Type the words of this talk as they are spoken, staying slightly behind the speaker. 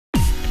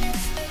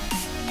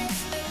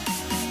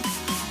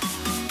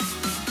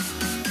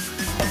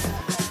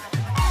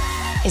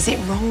Is it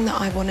wrong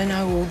that I want to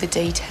know all the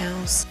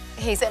details?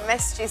 He sent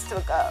messages to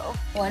a girl.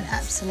 What an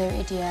absolute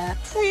idiot.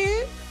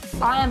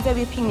 I am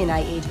very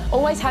opinionated.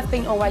 Always have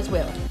been, always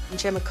will. I'm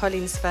Gemma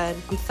Collins' fan.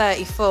 I'm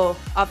 34.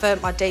 I've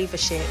earned my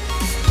diva-ship.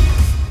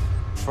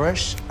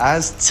 Fresh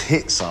as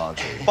tits,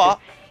 Sergeant. But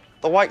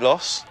the weight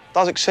loss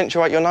does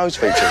accentuate your nose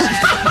features.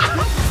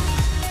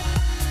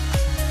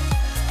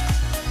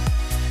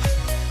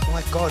 Oh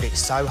my God, it's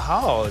so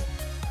hard.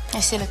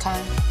 It's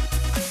silicone.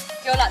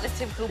 You're like the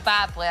typical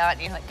bad boy,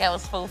 aren't you? Like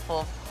girls fall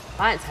for.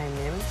 I ain't taming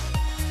him.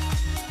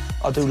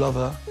 I do love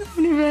her. I've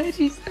never heard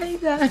you say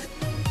that.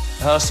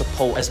 Her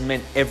support has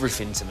meant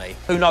everything to me.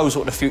 Who knows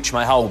what the future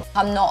may hold?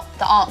 I'm not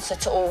the answer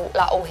to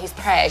all his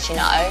prayers, you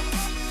know.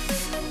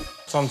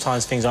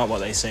 Sometimes things aren't what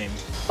they seem.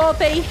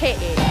 Bobby, hit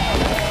it.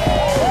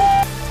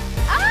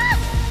 Ah!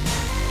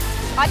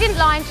 I didn't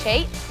lie and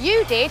cheat.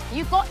 You did.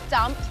 You got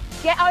dumped.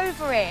 Get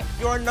over it.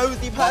 You're a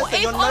nosy person.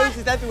 Well, your nose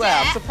is everywhere.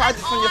 Yeah, I'm surprised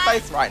it's on your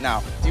face right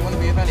now. Do you want to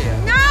be with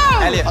Elliot? No!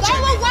 Elliot, Go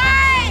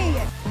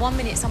away! 1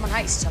 minute someone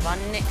hates each other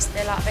and the next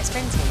they're like best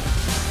friends.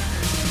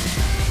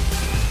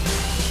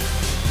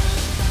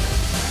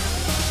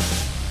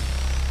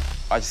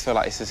 I just feel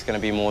like it's just going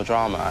to be more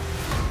drama.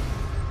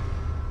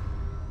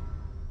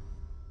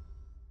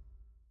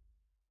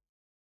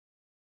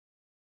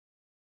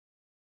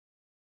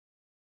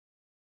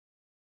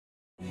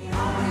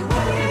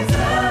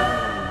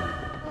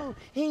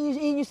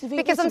 He used to think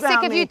Because I'm this sick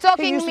about of you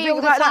dogging me all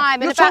the that.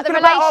 time and You're about the talking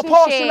about our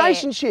past relationship.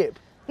 relationship.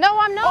 No,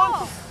 I'm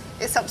not.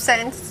 It's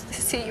upsetting to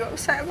see you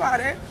upset about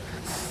it.